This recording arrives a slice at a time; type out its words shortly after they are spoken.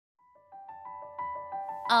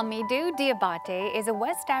Amidou Balani is a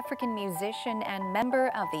West African musician and member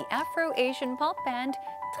of the Afro-Asian pop band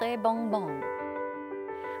Tvshow.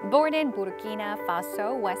 Born in Burkina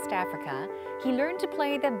Faso, West Africa, he learned to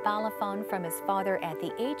play the Balafon from his father at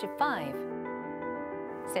the age of 5.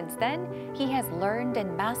 Since then, he has learned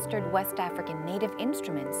and mastered West African native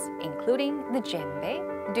instruments, including the djembe,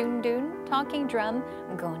 dundun, talking drum,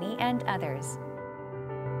 goni, and others.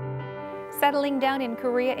 Settling down in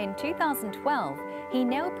Korea in 2012, he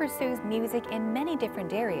now pursues music in many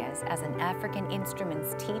different areas as an African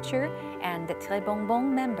instruments teacher and the Tvshow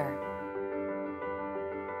member.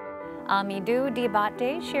 Amidou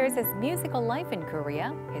Balani shares his musical life in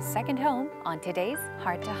Korea, his second home, on today's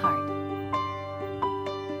Heart to Heart.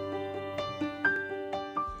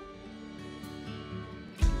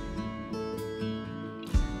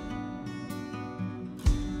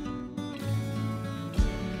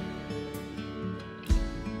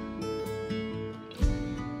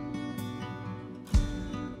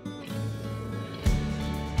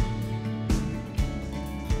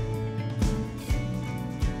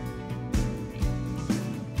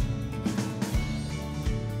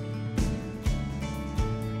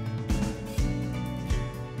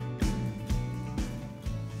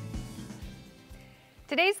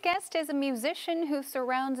 Today's guest is a musician who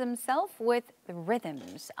surrounds himself with the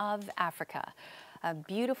rhythms of Africa.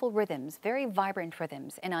 Beautiful rhythms, very vibrant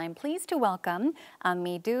rhythms. And I'm pleased to welcome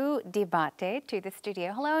Amidou Balani to the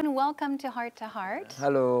studio. Hello and welcome to Heart to Heart.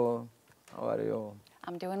 Hello, how are you?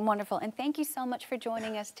 I'm doing wonderful, and thank you so much for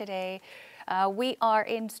joining us today. We are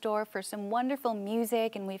in store for some wonderful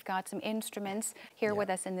music, and we've got some instruments here with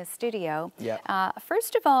us in the studio.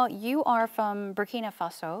 First of all, you are from Burkina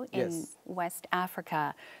Faso in West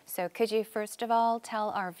Africa. So could you first of all tell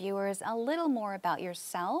our viewers a little more about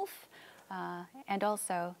yourself and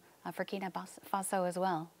also Burkina Faso as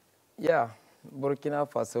well? Yeah, Burkina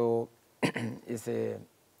Faso is a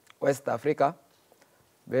West Africa.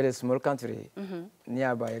 Very small country,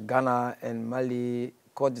 nearby Ghana and Mali,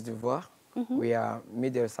 Cote d'Ivoire. We are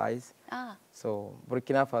middle size. So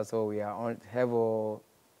Burkina Faso, we have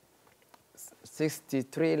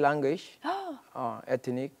 63 language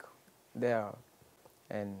ethnic there,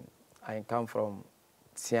 and I come from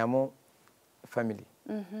Siamo family.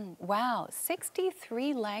 Wow,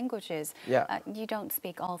 63 languages. Yeah. You don't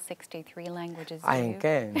speak all 63 languages, do you? I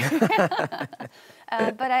can.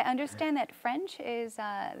 But I understand that French is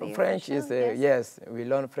the French official, is, yes, we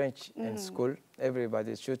learn French in school.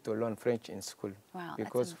 Everybody should to learn French in school. Wow,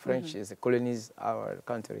 because French is colonized our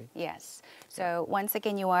country. Yes. So once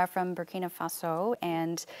again, you are from Burkina Faso.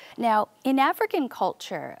 And now in African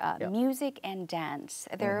culture, music and dance,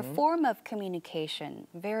 they're a form of communication,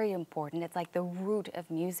 very important. It's like the root of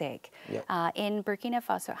music. In Burkina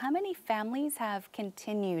Faso, how many families have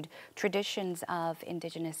continued traditions of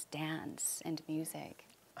indigenous dance and music?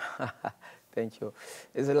 Thank you.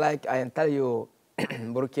 It's like I tell you,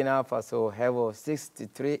 Burkina Faso have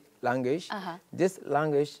 63 language. This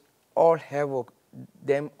language all have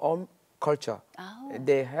their own culture.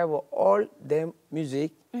 They have all them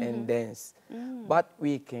music and dance. But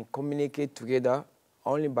we can communicate together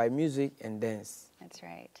only by music and dance. That's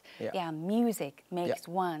right. Yeah, music makes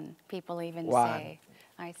one, people even say.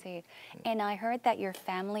 I see. And I heard that your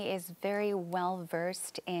family is very well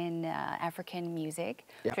versed in African music,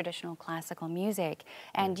 traditional classical music.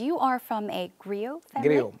 And you are from a griot family?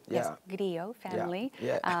 Griot, yes, griot family,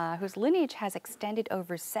 whose lineage has extended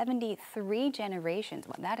over 73 generations.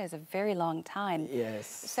 Well, that is a very long time. Yes.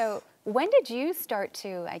 So when did you start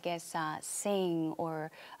to, I guess, sing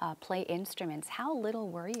or play instruments? How little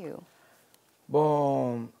were you?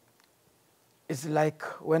 Well, it's like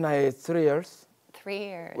when I was 3 years. 3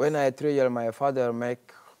 years. When I was 3 years, my father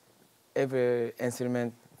make every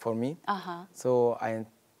instrument for me. So I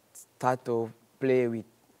start to play with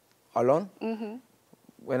alone.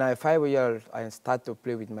 When I was 5 years, I start to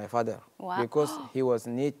play with my father because he was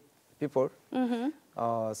need people.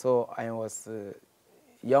 So I was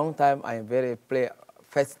young time. I very play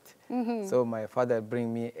fast. So my father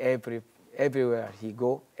bring me everywhere he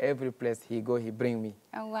go, every place he go, he bring me.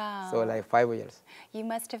 Oh, wow. So like 5 years. You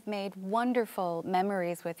must have made wonderful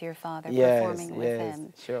memories with your father performing with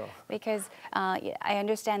him. Yes, sure. Because I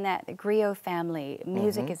understand that the griot family,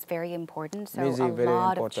 music is very important. So music, a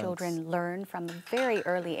lot of children learn from a very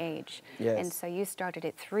early age. And so you started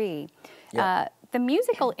at 3. The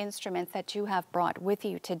musical instruments that you have brought with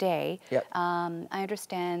you today, I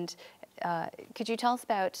understand, could you tell us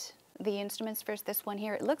about the instruments first? This one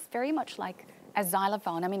here, it looks very much like a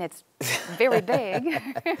xylophone. I mean, it's very big.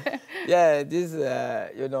 This,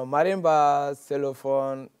 marimba,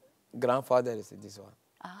 xylophone, grandfather is this one.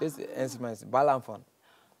 This instrument is Balafon.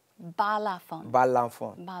 Balafon.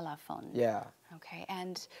 Balafon. Balafon. Yeah. Okay,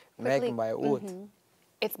 and quickly, Made by wood.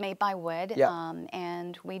 It's made by wood, Yeah.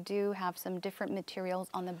 and we do have some different materials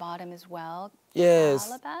on the bottom as well. Yes.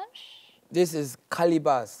 Calabash? This is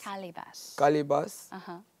calabash. Calabash. Calabash.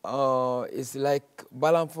 It's like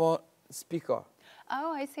Balafon speaker.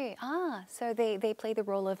 Oh, I see. Ah, so they play the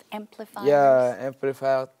role of amplifiers. Yeah,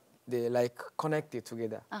 amplifier. They like connected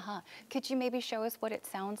together. Could you maybe show us what it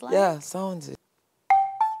sounds like? Yeah, sounds.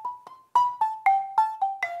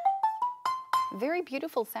 Very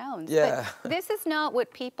beautiful sounds. Yeah. But this is not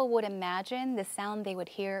what people would imagine, the sound they would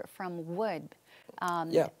hear from wood.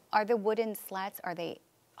 Yeah. Are the wooden slats, are they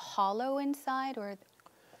hollow inside, or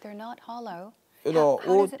they're not hollow? You how know,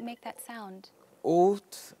 how wood, does it make that sound? wood,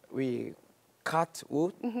 we cut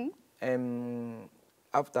wood, and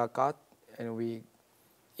after cut, and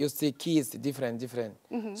you see keys different.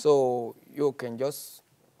 So you can just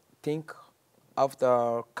think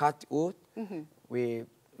after cut wood, we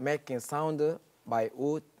making sound by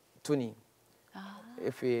wood tuning.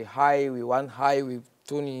 If we want high, we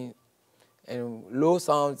tuning, and low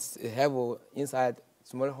sounds have inside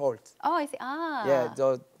small holes. Oh, I see. Ah. Yeah,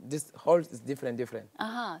 so this hole is different.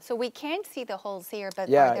 So we can't see the holes here, but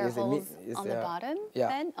Yeah, are there it's holes on the bottom yeah.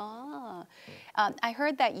 then? Ah. I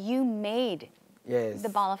heard that you made Yes. the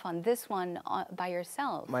balafon, this one by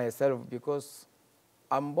yourself. Myself, because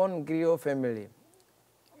I'm born griot family.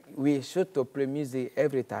 We should to play music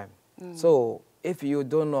every time. So if you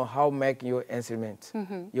don't know how make your instrument,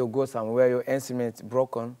 you go somewhere, your instrument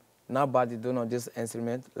broken, nobody don't know this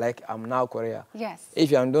instrument, like I'm now Korea. Yes. If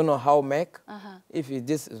you don't know how make, if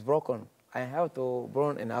this is broken, I have to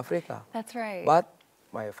born in Africa. That's right. But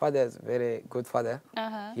my father is very good father.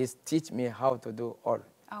 He's teach me how to do all.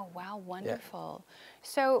 Oh, wow, wonderful.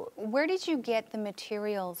 So where did you get the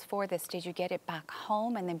materials for this? Did you get it back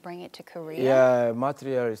home and then bring it to Korea? Yeah,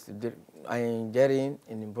 materials I'm getting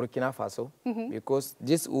in Burkina Faso because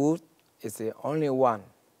this wood is the only one.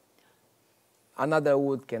 Another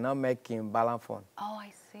wood cannot make in Balafon. Oh,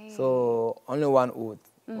 I see. So only one wood.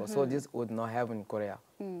 So this wood not have in Korea.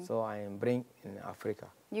 So I bring in Africa.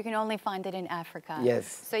 You can only find it in Africa. Yes.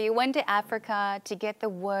 So you went to Africa to get the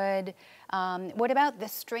wood. What about the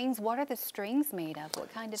strings? What are the strings made of?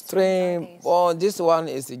 What kind of strings are these? Well, this one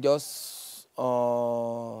is just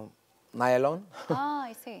nylon. Ah,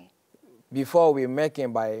 I see. Before we make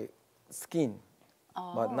it by skin.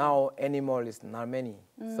 But now animal is not many.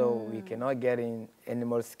 So we cannot get in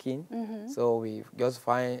animal skin. So we just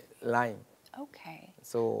find line. Okay.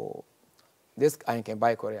 So this I can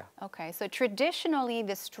buy Korea. Okay, so traditionally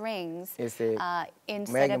the strings It's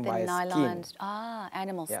instead of the by nylon, skin.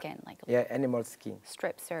 animal skin, like animal skin.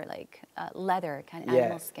 strips or like leather kind of Yeah,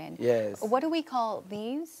 animal skin. yes. What do we call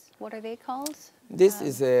these? What are they called? This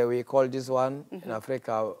is we call this one in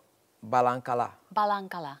Africa balankala.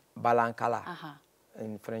 Balankala. Balankala.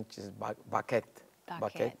 In French is baguette.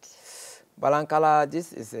 Baguette. Balankala.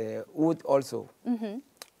 This is a wood also.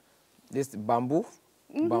 This bamboo,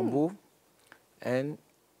 and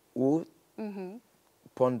wood,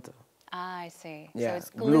 pond. Ah, I see. Yeah, So it's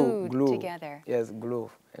glued together. Yes, glue.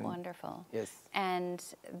 Wonderful. Yes. And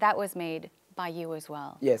that was made by you as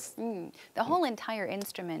well. Yes. The whole entire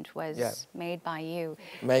instrument was made by you.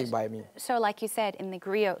 Made by me. So like you said, in the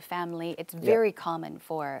griot family, it's very common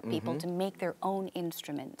for people to make their own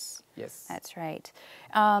instruments. Yes. That's right.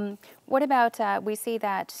 What about, we see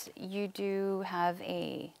that you do have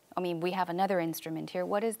we have another instrument here.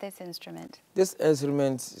 What is this instrument? This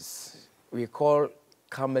instrument we call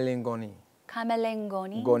kamelengoni.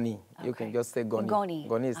 Kamelengoni? Goni. Okay. You can just say goni. Goni.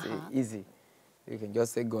 Goni is easy. You can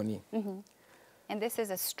just say goni. And this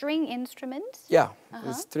is a string instrument? Yeah,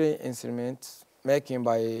 it's string instruments making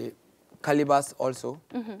by calabash also,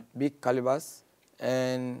 big calabash,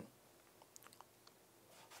 and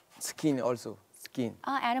skin also, skin.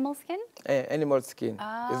 Animal skin? Animal skin.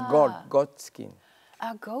 It's goat skin.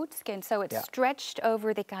 Goat skin, so it's stretched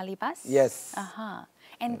over the calabash? Yes.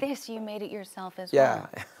 And this, you made it yourself as well?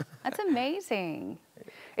 Yeah. That's amazing.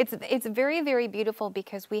 It's very, very beautiful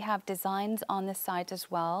because we have designs on the side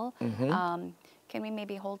as well. Can we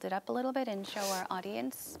maybe hold it up a little bit and show our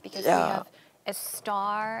audience? Because we have a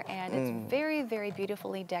star and it's very, very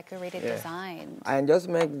beautifully decorated design. I just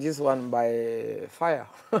make this one by fire.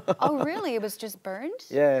 Oh, really? It was just burned?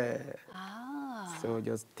 Yeah. So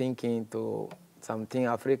just thinking to something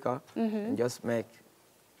Africa and just make.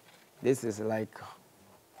 This is like,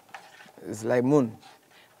 it's like moon.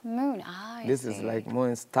 Moon, I This see. is like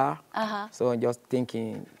moon star. So just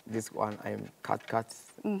thinking this one I'm cut.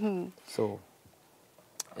 So,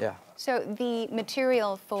 yeah. So the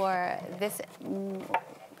material for this,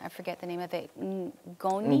 I forget the name of it,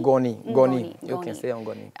 Ngoni. You can say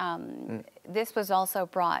Ngoni. This was also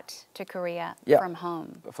brought to Korea from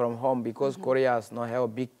home. From home, because Korea does not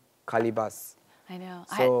have big calibers. I know.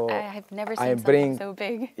 So I have never seen something so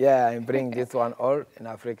big. Yeah, I bring this one all in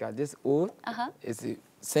Africa. This wood is the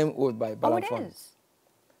same wood by Balafon. Oh, it is?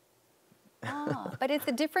 But it's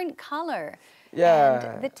a different color.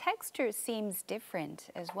 Yeah. And the texture seems different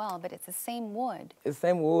as well, but it's the same wood. It's the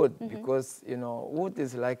same wood because, you know, wood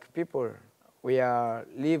is like people. We have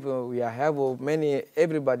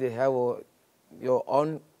everybody have your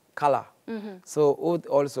own color. So wood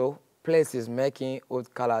also, places making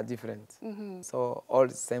wood color different. So all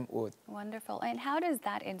the same wood. Wonderful. And how does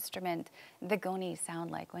that instrument, the goni, sound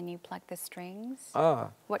like when you pluck the strings?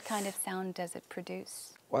 What kind of sound does it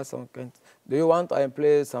produce? What song? Do you want I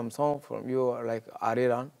play some song from you, like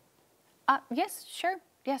Ariran? Yes, sure.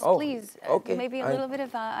 Yes, Oh, please. okay. Maybe a little bit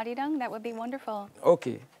of arirang. That would be wonderful.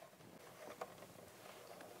 Okay.